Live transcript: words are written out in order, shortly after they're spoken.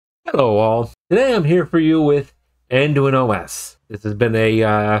Hello all, today I'm here for you with AnduinOS. This has been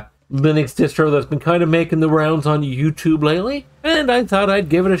a Linux distro that's been kind of making the rounds on YouTube lately, and I thought I'd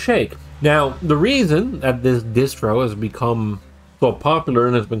give it a shake. Now, the reason that this distro has become so popular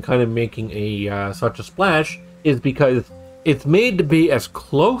and has been kind of making a such a splash is because it's made to be as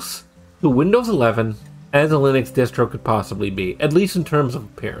close to Windows 11 as a Linux distro could possibly be, at least in terms of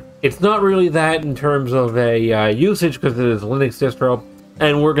appearance. It's not really that in terms of a usage because it is a Linux distro,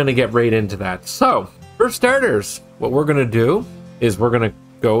 and we're going to get right into that. So, for starters, what we're going to do is we're going to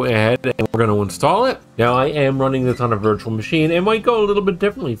go ahead and we're going to install it. Now, I am running this on a virtual machine. It might go a little bit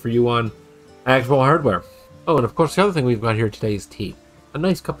differently for you on actual hardware. Oh, and of course, the other thing we've got here today is tea. A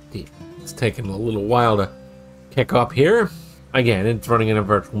nice cup of tea. It's taking a little while to kick up here. Again, it's running in a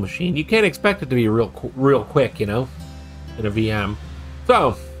virtual machine. You can't expect it to be real quick, you know, in a VM.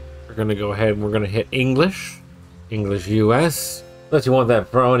 So, we're going to go ahead and we're going to hit English US. Unless you want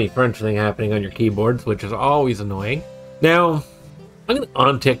that any French thing happening on your keyboards, which is always annoying. Now, I'm going to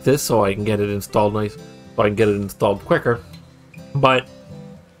untick this so I can get it installed nice, so I can get it installed quicker. But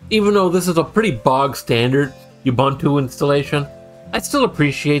even though this is a pretty bog standard Ubuntu installation, I still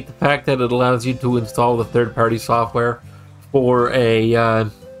appreciate the fact that it allows you to install the third-party software for a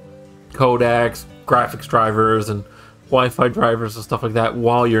codecs, graphics drivers, and Wi-Fi drivers and stuff like that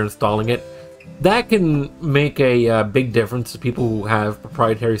while you're installing it. That can make a big difference to people who have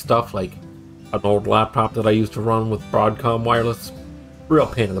proprietary stuff, like an old laptop that I used to run with Broadcom wireless. Real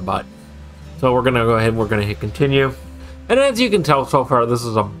pain in the butt. So we're going to go ahead and we're going to hit continue. And as you can tell so far, this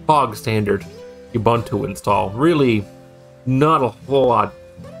is a bog standard Ubuntu install. Really not a whole lot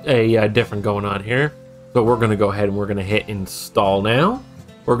different going on here. So we're going to go ahead and we're going to hit install now.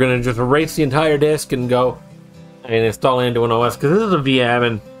 We're going to just erase the entire disk and go and install AnduinOS because this is a VM,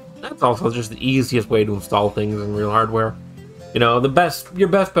 and that's also just the easiest way to install things in real hardware. You know, your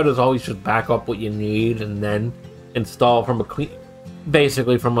best bet is always just back up what you need and then install from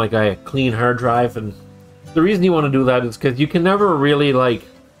basically from like a clean hard drive. And the reason you want to do that is because you can never really like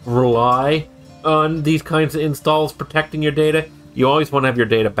rely on these kinds of installs protecting your data. You always want to have your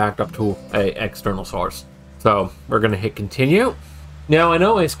data backed up to an external source. So we're going to hit continue. Now I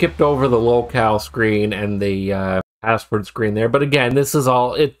know I skipped over the locale screen and the password screen there, but again, this is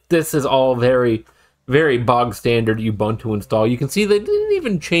all very, very bog standard Ubuntu install. You can see they didn't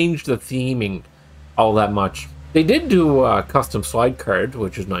even change the theming all that much. They did do a custom slide card,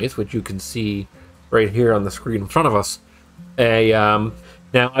 which is nice, which you can see right here on the screen in front of us.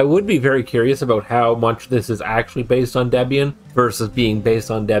 Now, I would be very curious about how much this is actually based on Debian versus being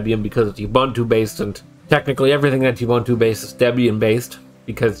based on Debian, because it's Ubuntu-based, and technically everything that's Ubuntu-based is Debian-based,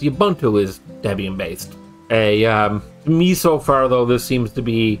 because Ubuntu is Debian-based. To me so far, though, this seems to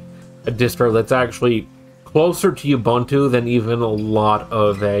be a distro that's actually closer to Ubuntu than even a lot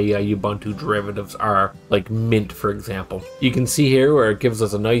of Ubuntu derivatives are, like Mint, for example. You can see here where it gives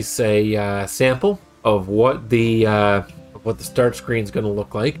us a nice sample of what the start screen is going to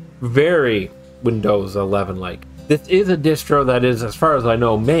look like. Very Windows 11 like. This is a distro that is, as far as I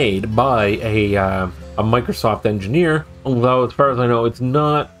know, made by a Microsoft engineer, although as far as I know, it's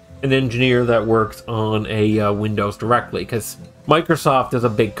not an engineer that works on a Windows directly, because Microsoft is a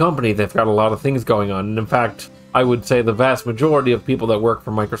big company. They've got a lot of things going on, and in fact, I would say the vast majority of people that work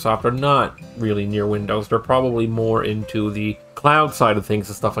for Microsoft are not really near Windows. They're probably more into the cloud side of things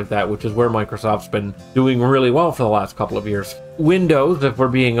and stuff like that, which is where Microsoft's been doing really well for the last couple of years. Windows, if we're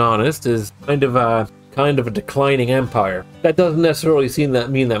being honest, is kind of a declining empire. That doesn't necessarily mean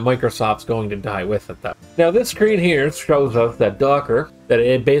that Microsoft's going to die with it, though. Now, this screen here shows us that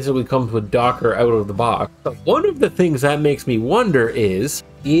it basically comes with Docker out of the box. But one of the things that makes me wonder is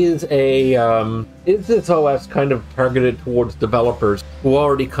this OS kind of targeted towards developers who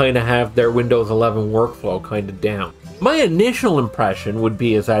already kind of have their Windows 11 workflow kind of down? My initial impression would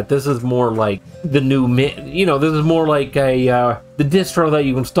be is that this is more like the new, this is more like the distro that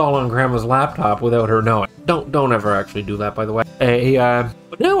you install on grandma's laptop without her knowing. Don't ever actually do that, by the way.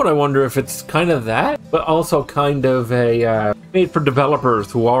 But now what I wonder if it's kind of that, but also kind of made for developers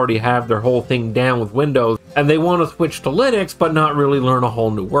who already have their whole thing down with Windows, and they want to switch to Linux, but not really learn a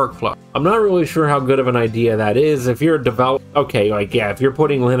whole new workflow. I'm not really sure how good of an idea that is. If you're a developer, okay, like, yeah, if you're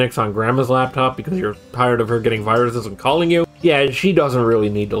putting Linux on grandma's laptop because you're tired of her getting viruses and calling you, yeah, she doesn't really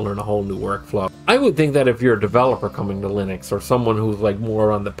need to learn a whole new workflow. I would think that if you're a developer coming to Linux, or someone who's like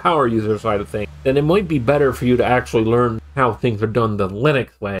more on the power user side of things, then it might be better for you to actually learn how things are done the Linux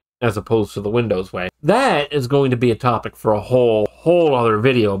way as opposed to the Windows way. That is going to be a topic for a whole other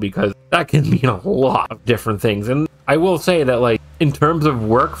video, because that can mean a lot of different things. And I will say that, like, in terms of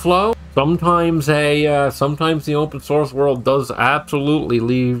workflow, sometimes the open source world does absolutely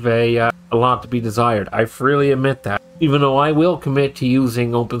leave a lot to be desired. I freely admit that. Even though I will commit to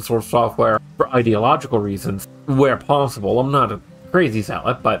using open source software for ideological reasons where possible. I'm not a crazy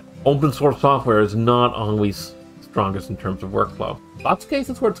zealot, but open source software is not always strongest in terms of workflow. Lots of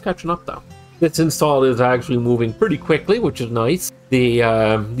cases where it's catching up though. This install is actually moving pretty quickly, which is nice. The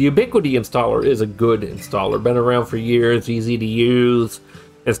Ubiquity installer is a good installer. Been around for years, easy to use,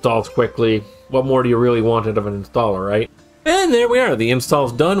 installs quickly. What more do you really want out of an installer, right? And there we are. The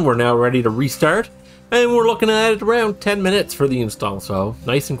install's done. We're now ready to restart. And we're looking at it around 10 minutes for the install, so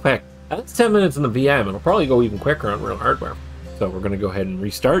nice and quick. That's 10 minutes in the VM. It'll probably go even quicker on real hardware. So we're going to go ahead and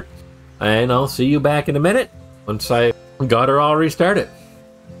restart. And I'll see you back in a minute once I got her all restarted.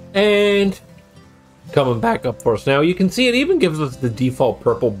 And coming back up for us now, you can see it even gives us the default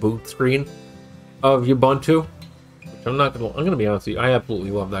purple boot screen of Ubuntu. Which I'm gonna be honest with you, I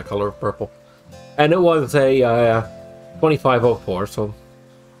absolutely love that color of purple. And it was a 2504, so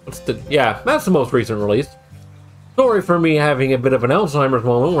that's the most recent release. Sorry for me having a bit of an Alzheimer's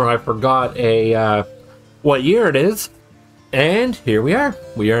moment where I forgot what year it is. And here we are.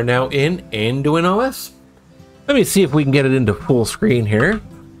 We are now in AnduinOS. Let me see if we can get it into full screen here.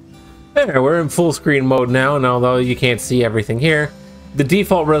 There, we're in full screen mode now, and although you can't see everything here, the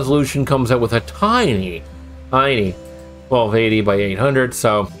default resolution comes out with a tiny 1280 by 800.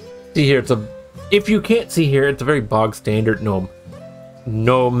 So see here, if you can't see here, it's a very bog standard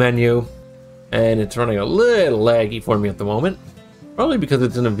GNOME menu, and it's running a little laggy for me at the moment, probably because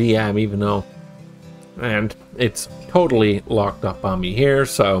it's in a VM, even though, and it's totally locked up on me here.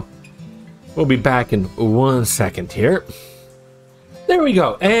 So we'll be back in 1 second here. There we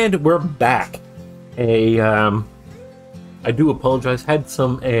go, and we're back. I do apologize, had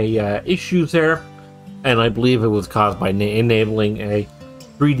some issues there, and I believe it was caused by enabling a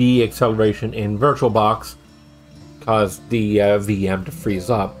 3D acceleration in VirtualBox, caused the VM to freeze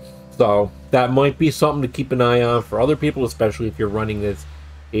up. So that might be something to keep an eye on for other people, especially if you're running this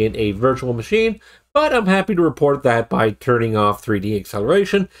in a virtual machine. But I'm happy to report that by turning off 3D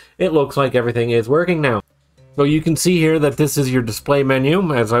acceleration, it looks like everything is working now. So you can see here that this is your display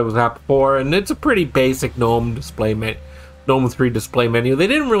menu, as I was at before, and it's a pretty basic GNOME 3 display menu. They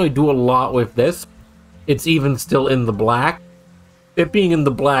didn't really do a lot with this. It's even still in the black. It being in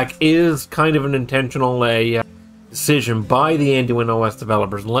the black is kind of an intentional decision by the AnduinOS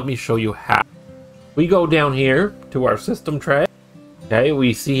developers, and let me show you how. We go down here to our system tray. Okay,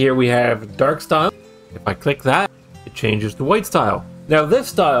 we see here we have dark style. If I click that, it changes to white style. Now this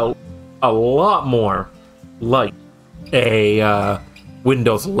style, a lot more like a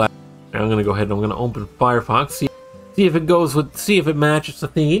Windows 11. Now I'm going to go ahead and I'm going to open Firefox, see if it matches the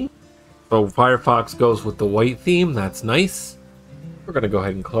theme. So Firefox goes with the white theme. That's nice. We're going to go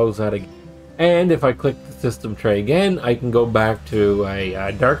ahead and close that again. And if I click the system tray again, I can go back to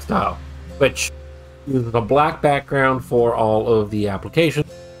a dark style, which uses a black background for all of the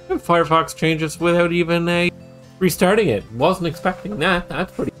applications. And Firefox changes without even restarting it. Wasn't expecting that.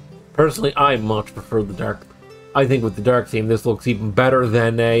 That's pretty. Personally, I much prefer the dark. I think with the dark theme, this looks even better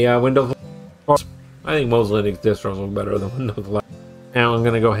than a Windows 11. I think most Linux distros look better than Windows 11. Now I'm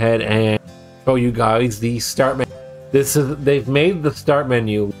going to go ahead and show you guys the start menu. They've made the start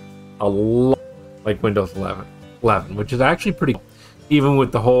menu a lot like Windows 11, which is actually pretty cool. Even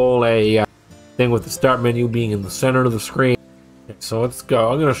with the whole thing with the start menu being in the center of the screen. Okay, so let's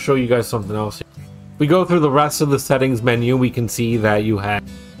go. I'm going to show you guys something else here. If we go through the rest of the settings menu, we can see that you have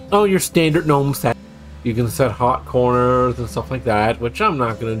your standard GNOME settings. You can set hot corners and stuff like that, which I'm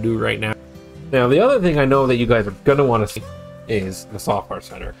not going to do right now. Now, the other thing I know that you guys are going to want to see is the software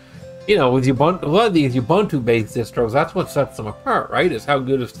center. You know, with Ubuntu, a lot of these Ubuntu-based distros, that's what sets them apart, right? Is how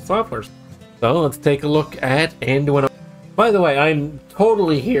good is the software. So let's take a look at AnduinOS. By the way, I'm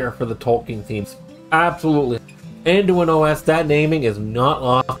totally here for the Tolkien themes. Absolutely. AnduinOS, that naming is not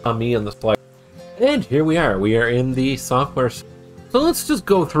lost on me in the slightest. And here we are. We are in the software. So let's just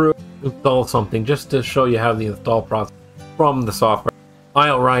go through and install something just to show you how the install process from the software.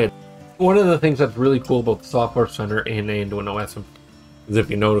 I'll write. One of the things that's really cool about the software center in AnduinOS is, if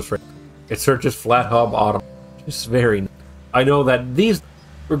you notice, right, it searches FlatHub Automate. It's very nice. I know that these,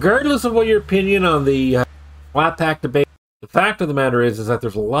 regardless of what your opinion on the Flatpak debate, the fact of the matter is that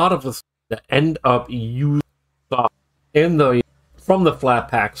there's a lot of us that end up using software from the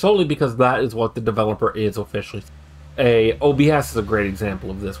Flatpak solely because that is what the developer is officially. OBS is a great example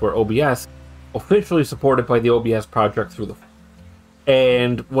of this, where OBS officially supported by the OBS project through the,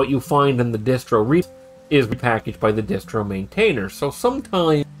 and what you find in the distro is repackaged by the distro maintainer. So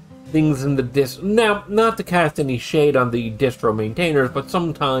sometimes things in the distro. Now, not to cast any shade on the distro maintainers, but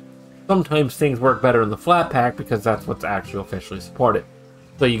sometimes things work better in the Flatpak because that's what's actually officially supported.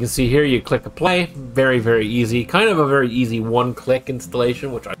 So you can see here, you click apply, very, very easy, kind of a very easy one-click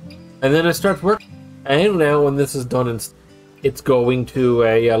installation, and then it starts working. And now when this is done, it's going to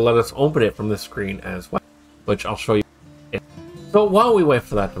let us open it from this screen as well, which I'll show you. So while we wait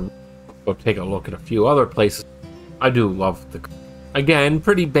for that to go take a look at a few other places, I do love again,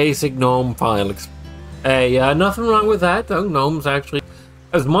 pretty basic GNOME file. Nothing wrong with that, though. GNOME's actually,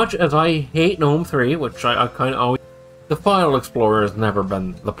 as much as I hate GNOME 3, which I kind of always, the file explorer has never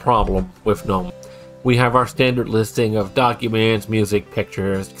been the problem with GNOME. We have our standard listing of documents, music,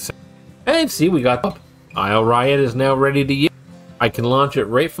 pictures, etc. And see, we got up. IO Riot is now ready to use. I can launch it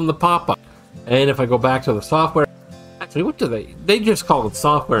right from the pop-up. And if I go back to the software, actually, what do they just call it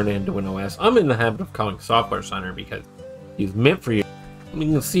software in AnduinOS. I'm in the habit of calling Software Center because it's meant for you.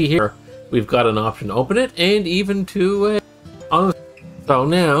 You can see here, we've got an option to open it and even to so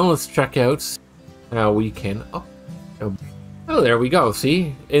now let's check out how we can oh, there we go.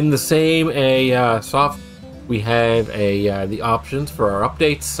 See, in the same we have the options for our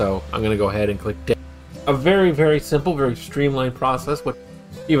updates. So I'm gonna go ahead and click down. A very, very simple, very streamlined process, which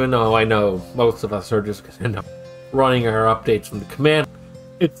even though I know most of us are just gonna end up running our updates from the command,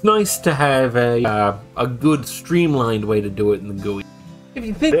 it's nice to have a good streamlined way to do it in the GUI. If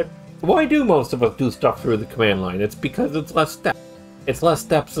you think, why do most of us do stuff through the command line? It's because it's less steps. It's less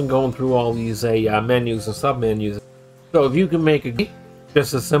steps than going through all these menus and sub-menus. So if you can make it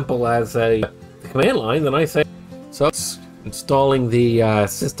just as simple as the command line, then I say, so it's installing the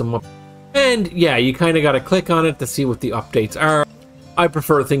system up. And yeah, you kind of got to click on it to see what the updates are. I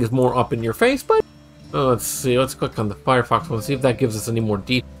prefer things more up in your face, but let's see, let's click on the Firefox one, see if that gives us any more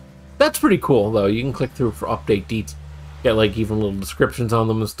details. That's pretty cool, though. You can click through for update deets, get like even little descriptions on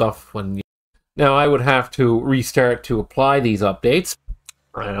them and stuff. Now, I would have to restart to apply these updates.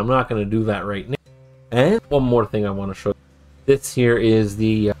 All right, I'm not going to do that right now. And one more thing I want to show you. This here is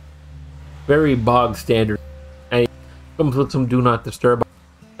the very bog standard. And it comes with some do not disturb.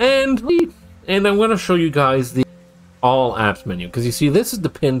 And I'm going to show you guys the all apps menu, because you see this is the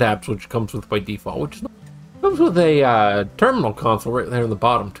pinned apps, which comes with by default, which comes with a terminal console right there in the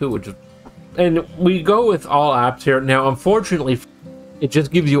bottom too, and we go with all apps here. Now unfortunately it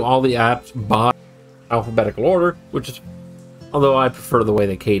just gives you all the apps by alphabetical order, which is, although I prefer the way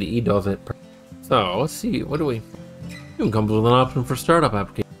that KDE does it. So let's see, what do we, it comes with an option for startup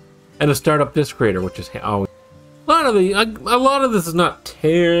application and a startup disk creator, which is always a lot of this is not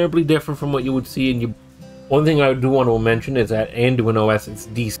terribly different from what you would see in your. One thing I do want to mention is that AnduinOS is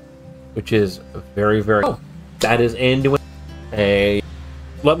DC, which is very, very cool. That is Anduin.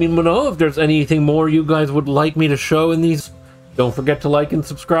 Let me know if there's anything more you guys would like me to show in these. Don't forget to like and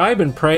subscribe and pray.